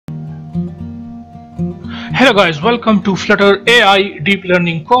Hello guys, welcome to Flutter AI Deep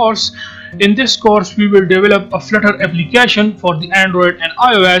Learning course. In this course we will develop a Flutter application for the Android and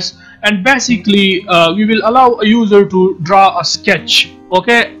iOS, and basically we will allow a user to draw a sketch,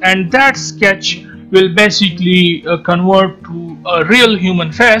 okay, and that sketch will basically convert to a real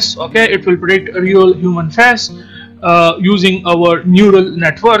human face, okay. It will predict a real human face using our neural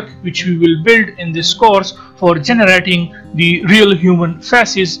network, which we will build in this course for generating the real human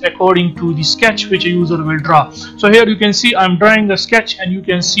faces according to the sketch which a user will draw. So here you can see I'm drawing a sketch and you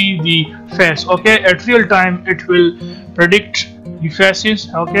can see the face, okay. At real time it will predict the faces,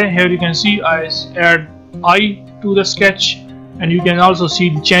 okay. Here you can see I add eye to the sketch and you can also see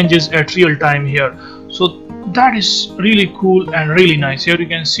the changes at real time here. So that is really cool and really nice. Here you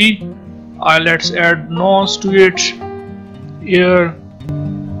can see let's add nose to it here.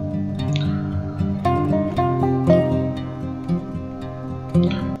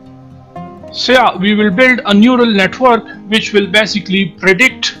 So yeah, we will build a neural network which will basically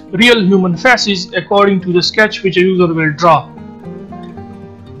predict real human faces according to the sketch which a user will draw.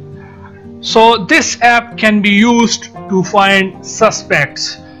 So this app can be used to find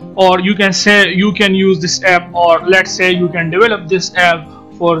suspects, or you can say you can use this app, or let's say you can develop this app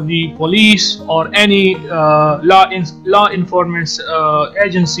for the police or any law enforcement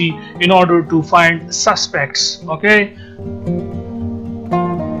agency in order to find suspects, okay.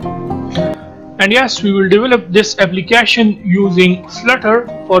 And yes, we will develop this application using Flutter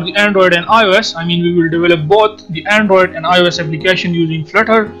for the Android and iOS. I mean, we will develop both the Android and iOS application using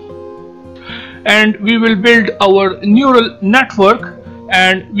Flutter, and we will build our neural network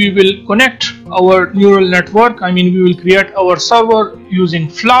and we will connect our neural network. I mean, we will create our server using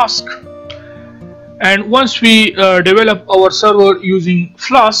Flask, and once we develop our server using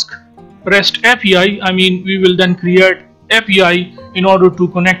Flask REST API, I mean, we will then create API in order to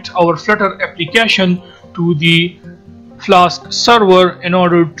connect our Flutter application to the Flask server in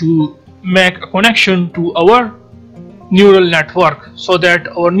order to make a connection to our neural network, so that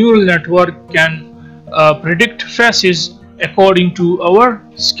our neural network can predict faces according to our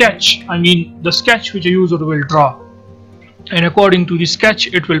sketch. I mean, the sketch which a user will draw, and according to the sketch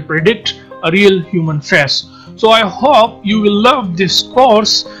it will predict a real human face. So I hope you will love this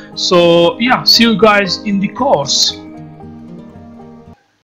course. So yeah, see you guys in the course.